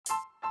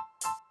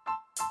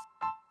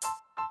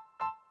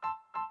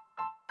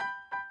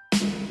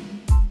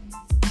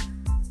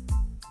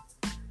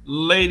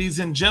Ladies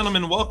and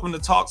gentlemen, welcome to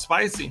Talk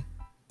Spicy.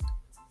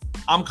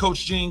 I'm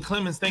Coach Gene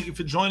Clemens. Thank you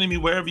for joining me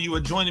wherever you are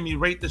joining me.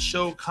 Rate the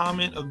show,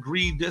 comment,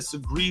 agree,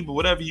 disagree, but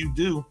whatever you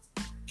do,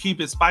 keep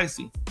it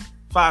spicy.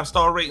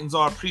 5-star ratings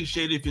are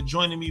appreciated. If you're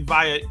joining me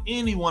via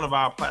any one of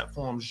our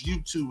platforms,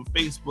 YouTube,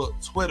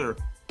 Facebook, Twitter,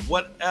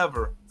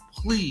 whatever,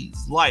 please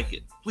like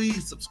it.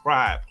 Please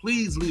subscribe.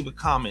 Please leave a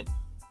comment.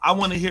 I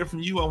want to hear from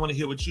you. I want to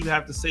hear what you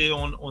have to say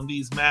on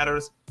these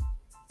matters.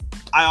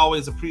 I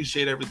always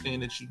appreciate everything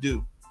that you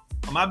do.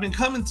 I've been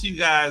coming to you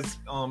guys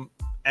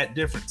at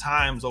different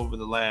times over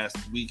the last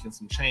week and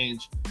some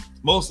change,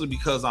 mostly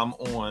because I'm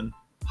on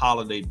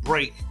holiday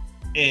break.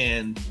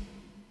 And,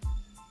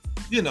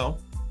 you know,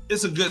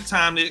 it's a good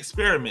time to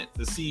experiment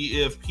to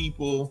see if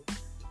people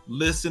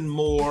listen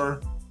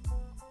more,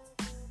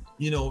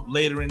 you know,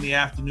 later in the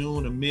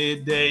afternoon or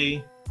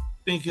midday,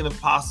 thinking of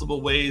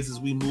possible ways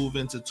as we move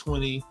into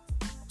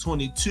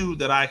 2022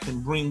 that I can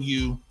bring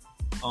you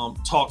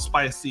Talk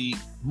Spicy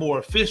more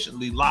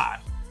efficiently live.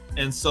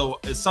 And so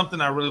it's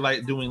something I really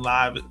like doing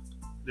live.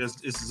 This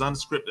is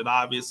unscripted,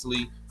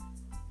 obviously.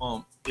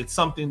 It's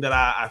something that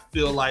I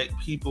feel like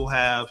people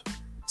have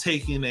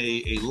taken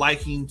a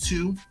liking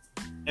to.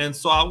 And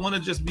so I want to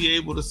just be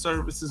able to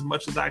service as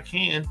much as I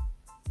can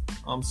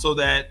so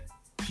that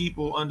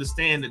people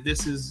understand that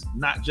this is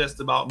not just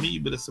about me,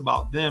 but it's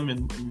about them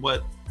and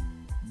what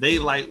they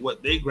like,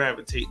 what they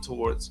gravitate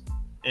towards.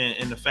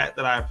 And the fact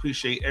that I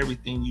appreciate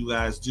everything you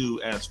guys do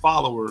as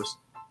followers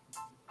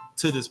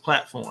to this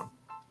platform.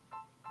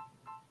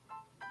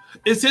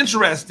 It's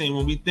interesting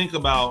when we think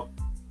about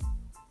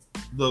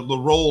the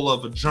role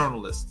of a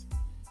journalist.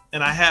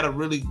 And I had a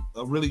really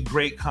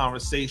great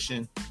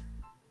conversation,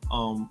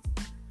 with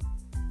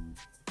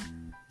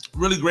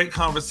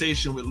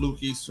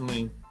Luke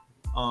Easterling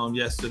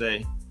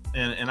yesterday.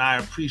 And I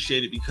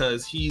appreciate it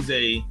because he's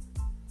a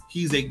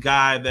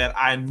guy that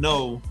I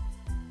know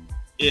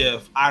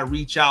if I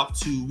reach out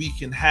to, we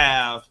can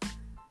have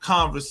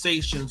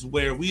conversations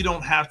where we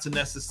don't have to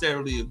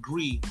necessarily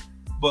agree,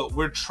 but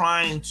we're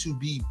trying to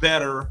be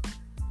better.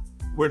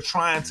 We're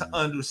trying to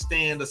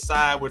understand the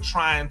side. We're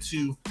trying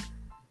to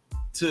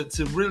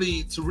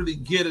really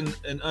get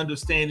an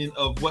understanding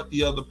of what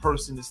the other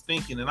person is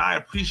thinking. And I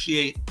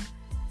appreciate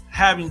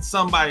having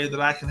somebody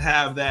that I can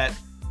have that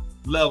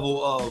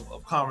level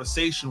of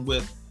conversation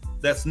with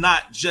that's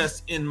not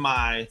just in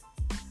my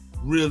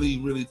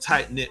really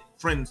tight-knit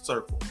friend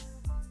circle.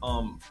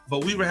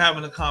 But we were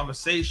having a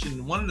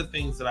conversation. One of the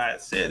things that I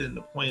had said in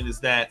the point is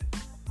that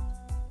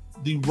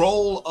the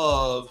role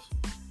of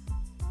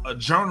a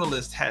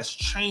journalist has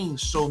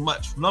changed so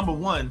much. Number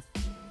one,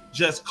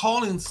 just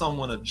calling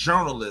someone a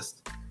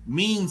journalist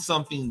means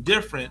something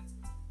different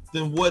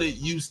than what it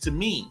used to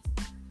mean.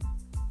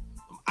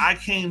 I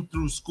came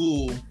through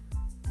school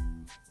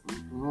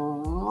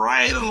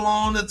right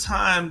along the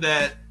time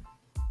that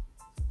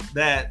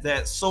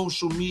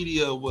social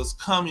media was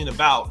coming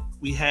about.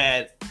 We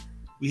had,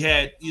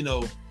 you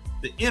know,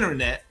 the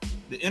internet.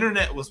 The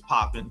internet was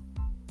popping,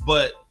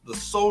 but the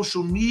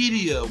social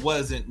media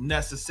wasn't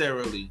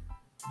necessarily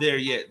there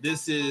yet.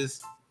 This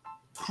is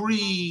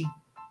pre-Facebook.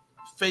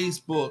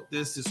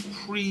 This is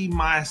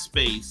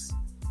pre-MySpace.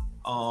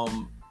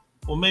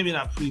 Well, maybe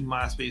not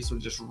pre-MySpace, or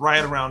just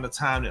right around the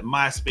time that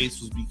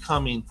MySpace was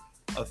becoming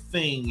a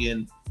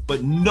thing,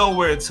 but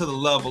nowhere to the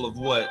level of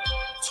what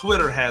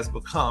Twitter has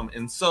become.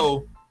 And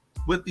so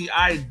with the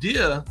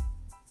idea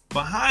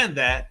behind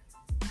that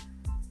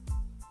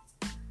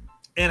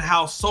and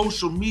how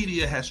social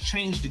media has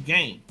changed the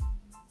game,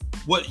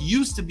 what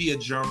used to be a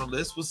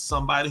journalist was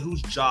somebody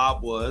whose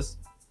job was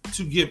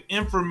to give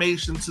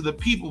information to the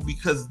people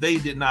because they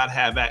did not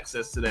have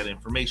access to that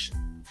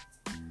information.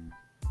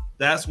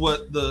 That's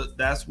what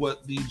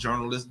the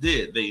journalists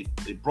did. They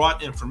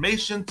brought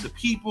information to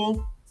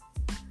people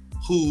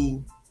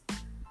who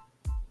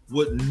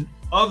would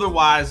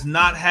otherwise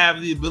not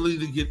have the ability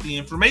to get the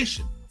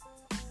information.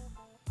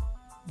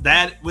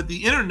 That with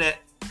the internet,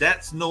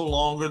 that's no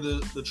longer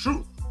the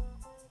truth.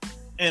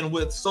 And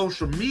with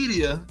social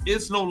media,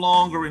 it's no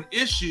longer an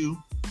issue.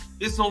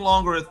 It's no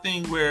longer a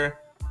thing where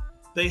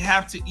they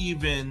have to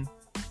even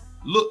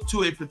look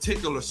to a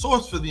particular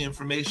source for the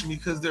information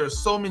because there are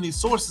so many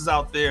sources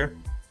out there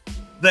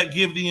that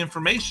give the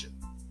information.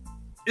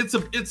 It's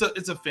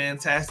a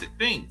fantastic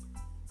thing.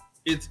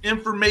 It's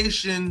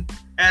information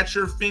at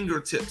your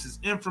fingertips. It's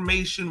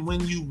information when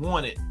you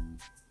want it.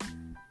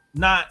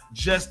 Not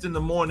just in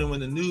the morning when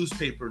the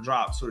newspaper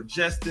drops, or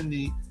just in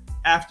the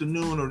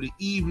afternoon or the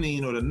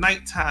evening or the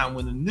nighttime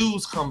when the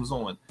news comes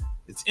on.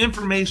 It's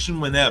information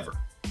whenever.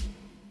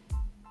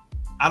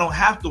 I don't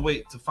have to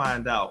wait to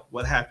find out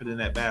what happened in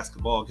that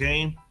basketball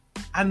game.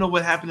 I know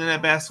what happened in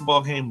that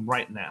basketball game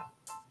right now.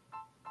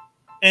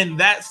 And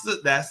that's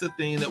the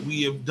thing that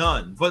we have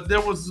done. But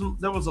there was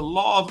a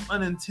law of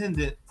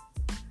unintended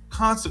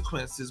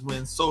consequences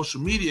when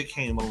social media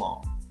came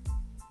along.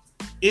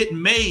 It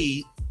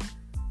made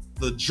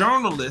the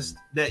journalist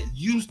that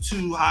used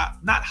to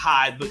not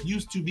hide, but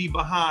used to be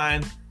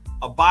behind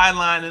a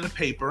byline in a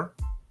paper,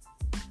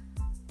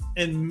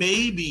 and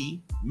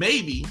maybe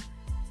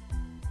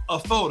a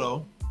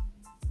photo,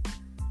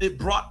 it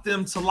brought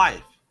them to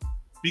life,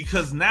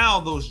 because now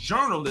those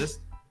journalists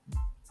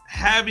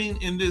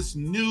having in this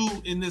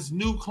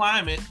new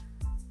climate,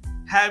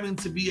 having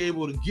to be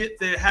able to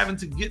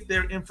get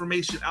their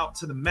information out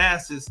to the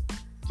masses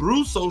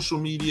through social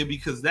media,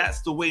 because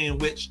that's the way in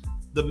which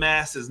the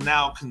masses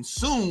now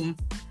consume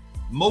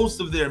most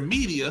of their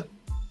media,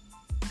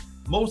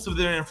 most of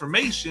their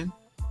information.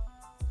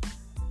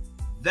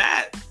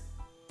 That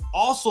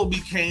also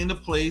became the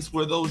place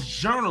where those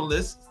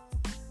journalists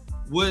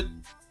would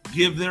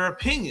give their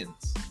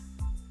opinions.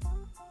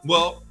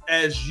 Well,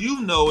 as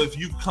you know, if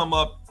you come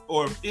up,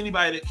 or if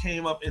anybody that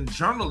came up in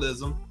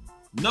journalism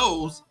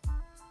knows,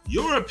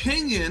 your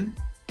opinion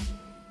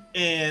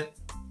and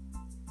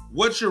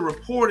what you're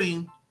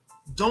reporting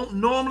don't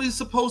normally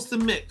supposed to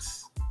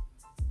mix.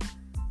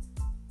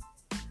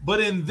 But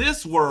in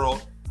this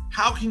world,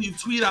 how can you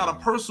tweet out a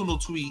personal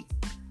tweet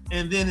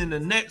and then in the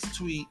next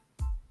tweet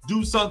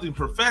do something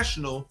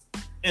professional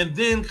and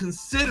then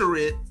consider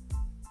it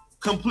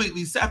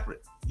completely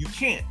separate? You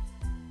can't.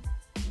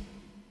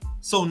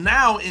 So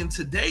now in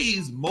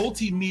today's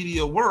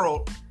multimedia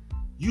world,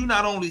 you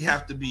not only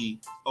have to be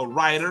a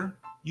writer,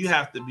 you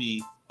have to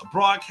be a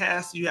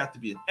broadcaster, you have to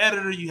be an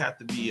editor, you have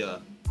to be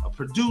a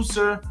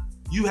producer,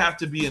 you have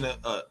to be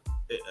a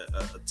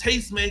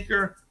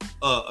tastemaker,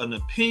 an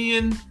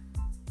opinion.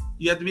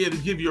 You have to be able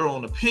to give your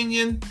own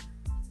opinion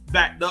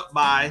backed up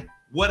by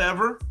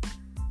whatever.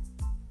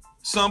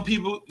 Some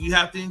people, you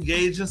have to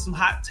engage in some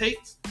hot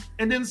takes.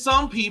 And then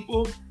some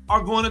people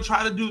are going to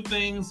try to do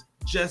things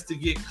just to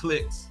get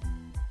clicks.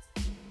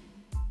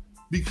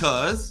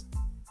 Because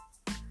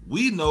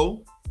we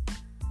know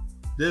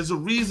there's a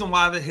reason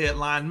why the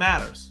headline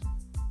matters.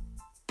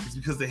 It's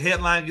because the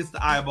headline gets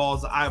the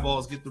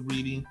eyeballs get the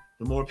reading.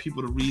 The more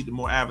people to read, the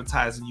more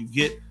advertising you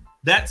get.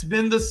 That's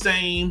been the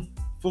same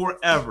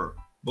forever.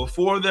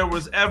 Before there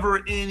was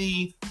ever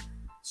any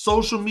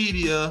social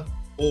media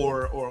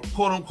or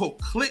quote unquote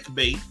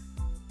clickbait,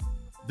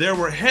 there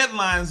were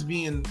headlines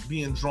being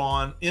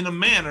drawn in a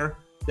manner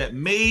that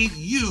made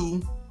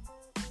you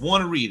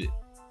want to read it.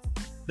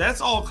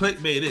 That's all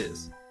clickbait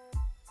is.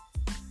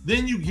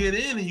 Then you get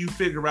in and you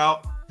figure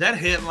out that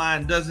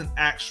headline doesn't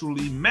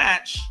actually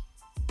match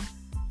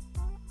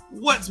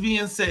what's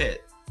being said.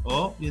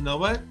 Well, you know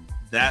what?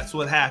 That's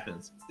what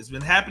happens. It's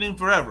been happening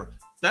forever.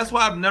 That's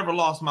why I've never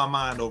lost my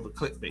mind over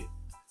clickbait.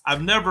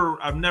 I've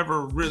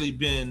never really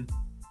been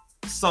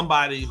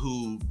somebody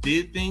who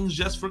did things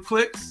just for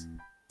clicks,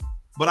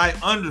 but I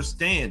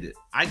understand it.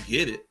 I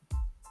get it.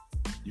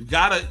 You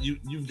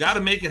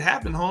gotta make it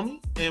happen,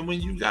 homie. And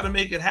when you gotta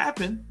make it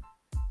happen,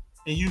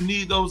 and you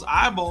need those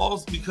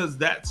eyeballs because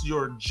that's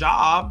your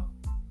job,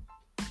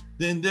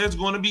 then there's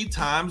going to be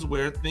times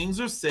where things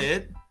are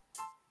said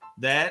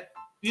that,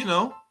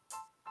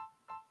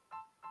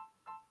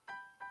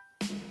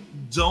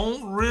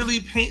 don't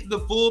really paint the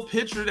full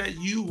picture that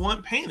you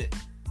want painted.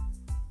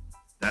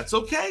 That's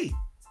okay.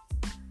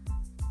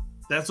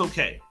 That's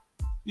okay.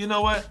 You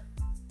know what?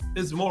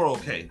 It's more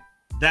okay.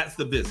 That's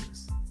the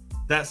business.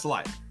 That's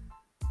life.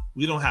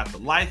 We don't have to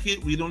like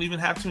it. We don't even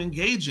have to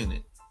engage in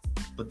it.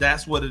 But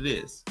that's what it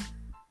is.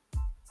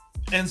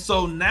 And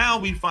so now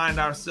we find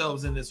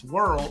ourselves in this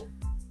world.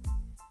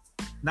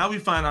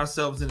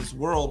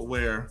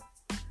 Where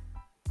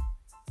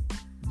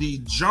the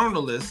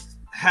journalist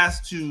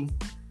has to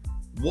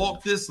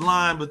walk this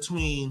line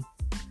between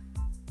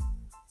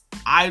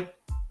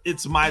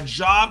it's my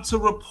job to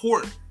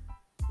report.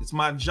 It's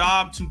my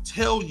job to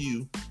tell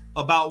you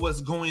about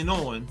what's going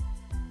on.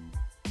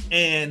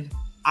 And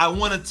I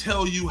want to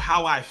tell you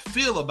how I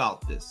feel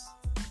about this,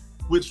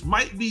 which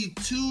might be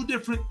two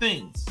different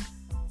things.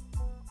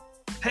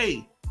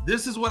 Hey,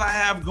 this is what I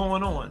have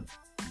going on,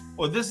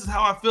 or this is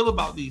how I feel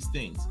about these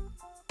things.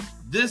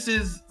 This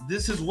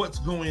is what's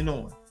going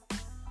on.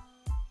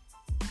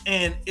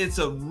 And it's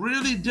a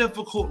really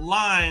difficult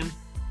line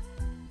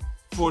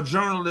for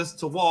journalists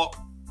to walk.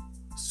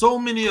 So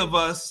many of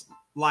us,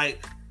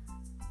 like,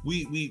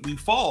 we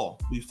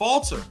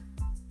falter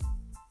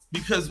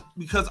because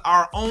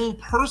our own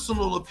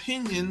personal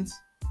opinions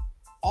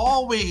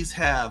always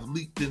have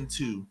leaked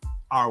into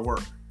our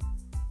work.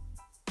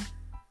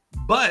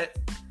 But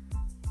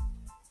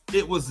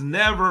it was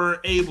never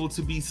able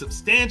to be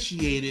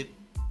substantiated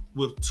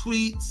with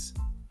tweets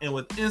and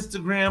with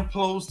Instagram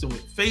posts and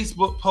with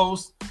Facebook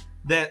posts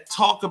that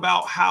talk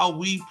about how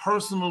we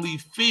personally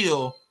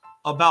feel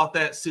about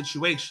that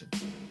situation.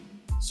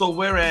 So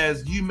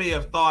whereas you may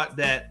have thought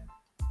that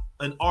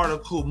an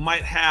article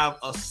might have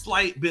a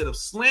slight bit of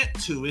slant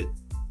to it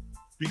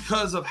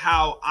because of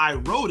how I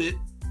wrote it,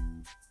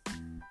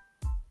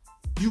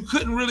 you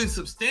couldn't really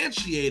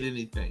substantiate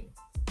anything.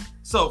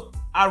 So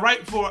I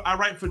write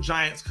for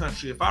Giants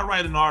Country. If I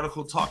write an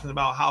article talking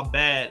about how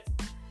bad,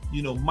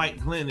 Mike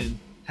Glennon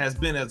has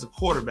been as a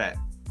quarterback,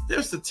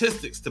 there's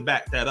statistics to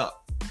back that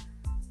up.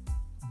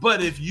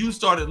 But if you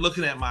started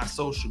looking at my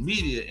social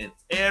media, and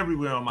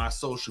everywhere on my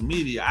social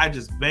media, I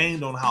just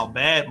banged on how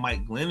bad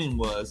Mike Glennon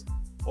was,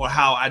 or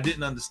how I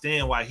didn't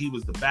understand why he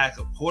was the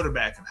backup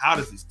quarterback and how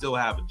does he still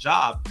have a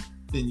job,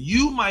 then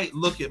you might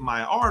look at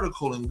my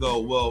article and go,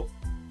 well,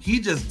 he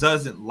just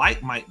doesn't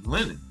like Mike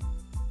Glennon.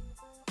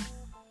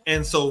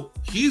 And so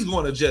he's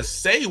going to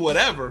just say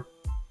whatever.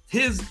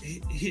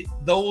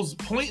 Those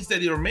points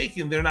that you're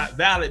making, they're not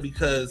valid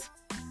because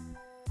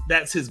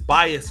that's his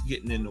bias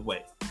getting in the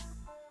way.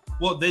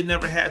 Well, they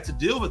never had to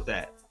deal with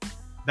that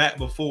back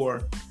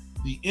before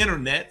the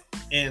internet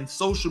and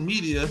social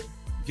media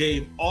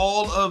gave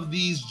all of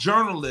these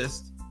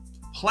journalists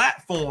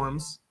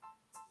platforms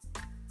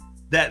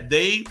that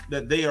they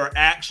are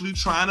actually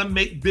trying to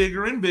make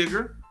bigger and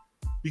bigger,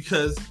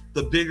 because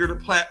the bigger the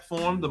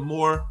platform, the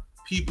more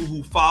people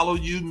who follow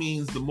you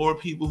means the more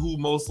people who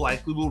most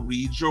likely will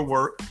read your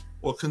work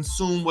or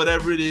consume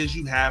whatever it is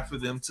you have for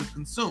them to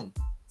consume.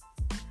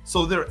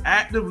 So they're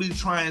actively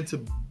trying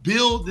to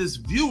build this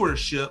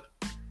viewership.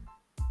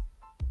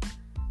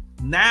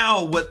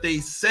 Now what they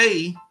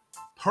say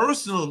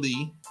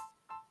personally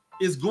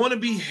is going to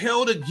be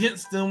held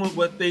against them with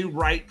what they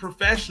write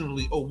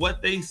professionally or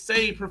what they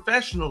say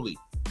professionally.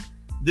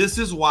 This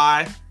is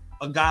why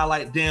a guy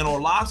like Dan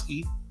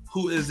Orlovsky,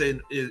 who is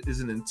an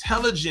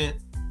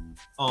intelligent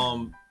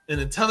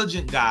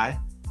guy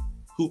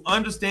who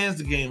understands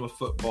the game of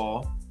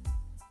football,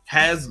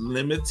 has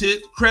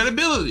limited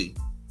credibility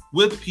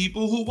with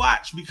people who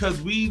watch,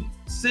 because we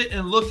sit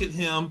and look at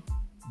him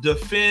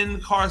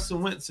defend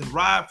Carson Wentz and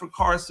ride for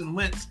Carson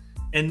Wentz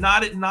and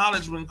not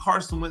acknowledge when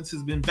Carson Wentz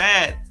has been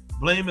bad,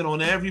 blame it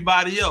on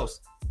everybody else.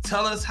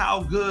 Tell us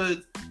how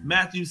good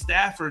Matthew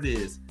Stafford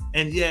is,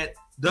 and yet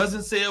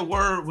doesn't say a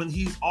word when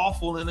he's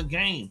awful in a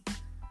game.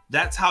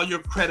 That's how your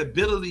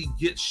credibility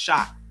gets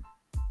shot.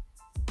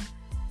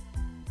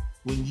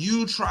 When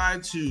you try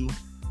to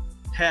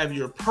have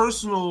your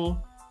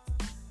personal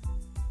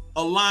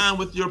align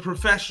with your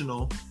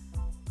professional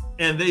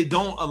and they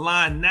don't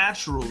align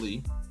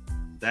naturally,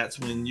 that's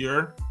when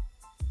you're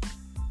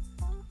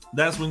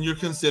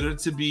considered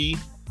to be,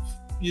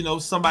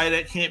 somebody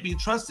that can't be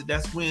trusted.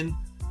 That's when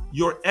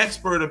your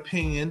expert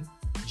opinion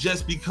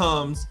just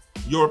becomes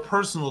your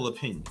personal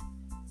opinion.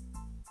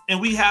 And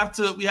we have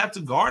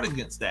to guard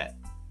against that,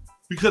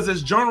 because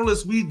as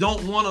journalists, we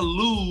don't want to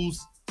lose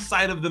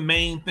sight of the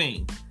main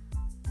thing.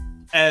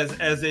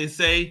 As they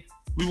say,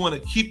 we want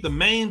to keep the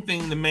main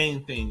thing the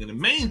main thing. And the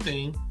main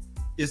thing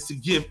is to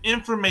give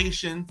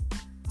information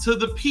to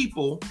the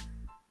people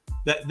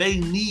that they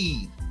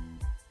need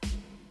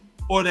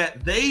or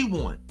that they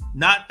want.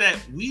 Not that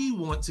we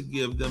want to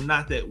give them,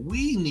 not that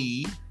we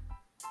need,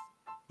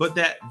 but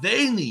that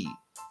they need.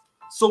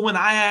 So when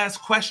I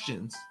ask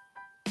questions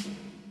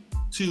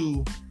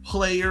to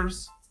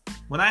players,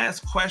 when I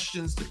ask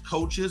questions to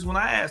coaches, when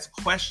I ask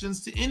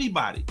questions to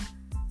anybody,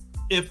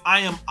 if I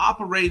am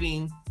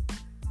operating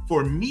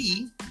for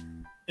me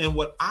and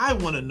what I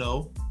want to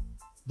know,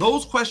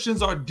 those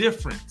questions are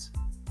different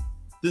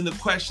than the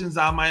questions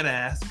I might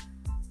ask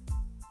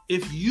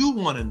if you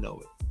want to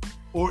know it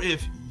or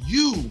if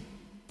you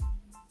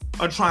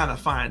are trying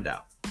to find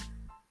out.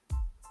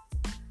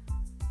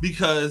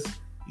 Because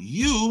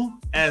you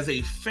as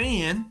a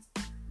fan,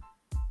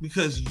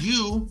 because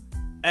you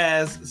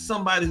as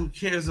somebody who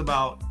cares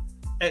about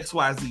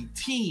XYZ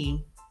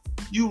team,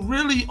 you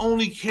really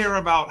only care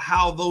about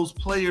how those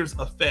players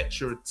affect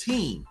your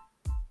team.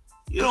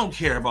 You don't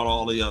care about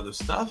all the other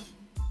stuff.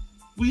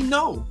 We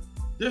know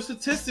there's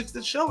statistics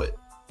that show it.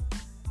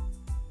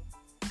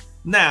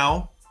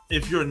 Now,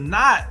 if you're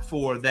not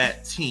for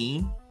that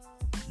team,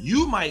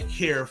 you might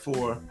care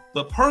for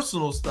the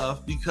personal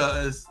stuff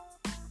because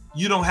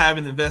you don't have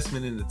an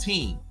investment in the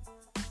team.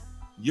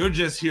 You're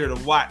just here to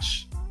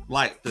watch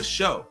like the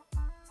show.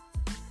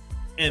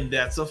 And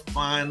that's a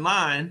fine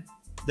line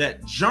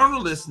that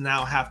journalists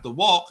now have to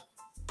walk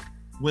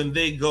when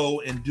they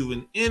go and do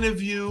an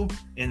interview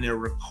and they're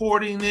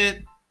recording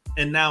it.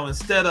 And now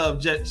instead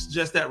of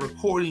just that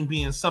recording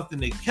being something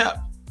they kept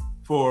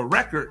for a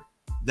record,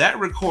 that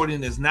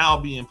recording is now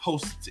being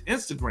posted to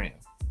Instagram.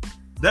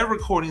 That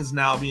recording is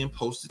now being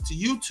posted to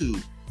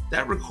YouTube.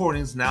 That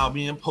recording is now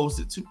being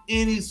posted to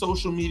any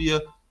social media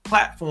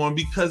platform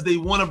because they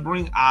want to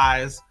bring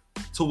eyes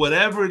to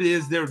whatever it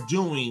is they're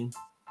doing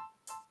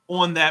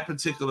on that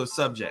particular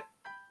subject.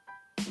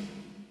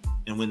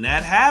 And when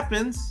that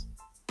happens,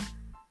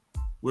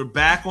 we're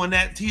back on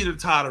that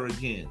teeter-totter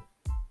again.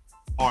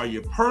 Are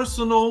you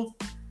personal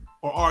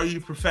or are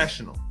you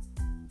professional?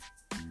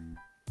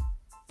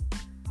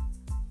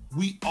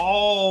 We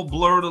all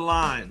blur the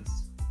lines.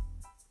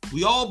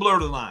 We all blur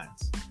the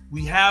lines.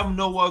 We have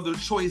no other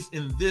choice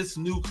in this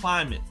new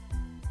climate.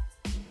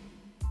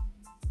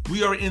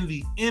 We are in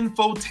the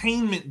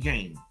infotainment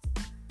game.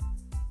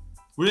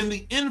 We're in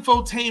the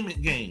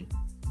infotainment game.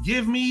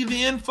 Give me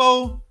the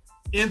info,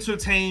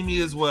 entertain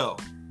me as well.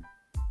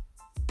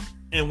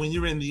 And when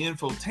you're in the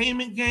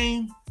infotainment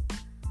game,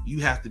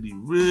 you have to be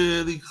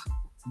really,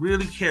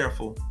 really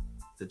careful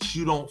that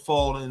you don't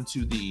fall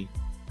into the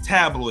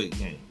tabloid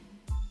game,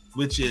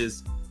 which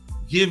is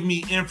give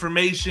me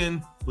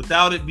information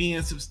without it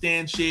being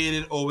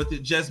substantiated or with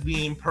it just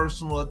being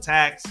personal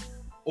attacks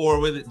or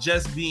with it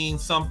just being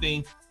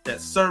something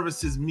that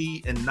services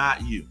me and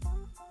not you.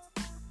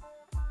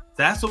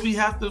 That's what we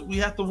have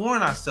to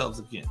warn ourselves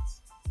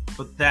against.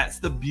 But that's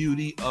the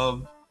beauty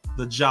of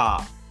the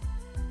job.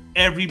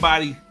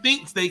 Everybody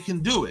thinks they can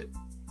do it.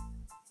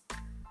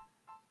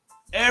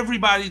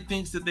 Everybody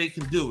thinks that they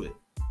can do it.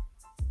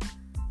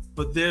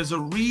 But there's a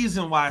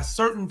reason why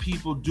certain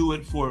people do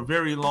it for a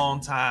very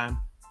long time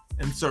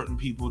and certain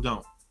people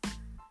don't.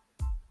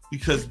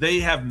 Because they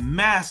have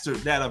mastered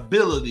that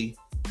ability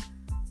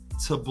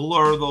to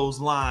blur those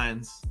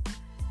lines,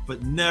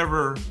 but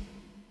never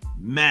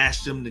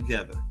mash them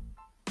together.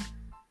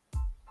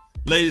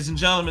 Ladies and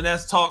gentlemen,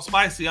 that's Talk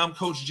Spicy. I'm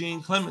Coach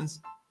Gene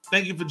Clemens.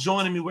 Thank you for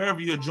joining me wherever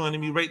you're joining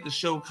me. Rate the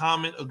show,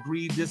 comment,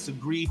 agree,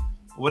 disagree.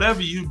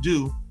 Whatever you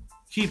do,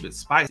 keep it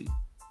spicy.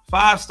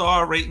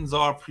 5-star ratings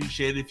are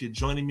appreciated if you're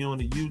joining me on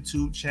the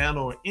YouTube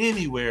channel or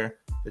anywhere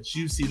that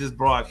you see this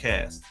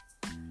broadcast.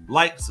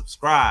 Like,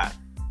 subscribe.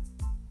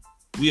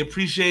 We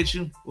appreciate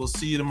you. We'll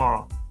see you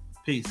tomorrow.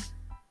 Peace.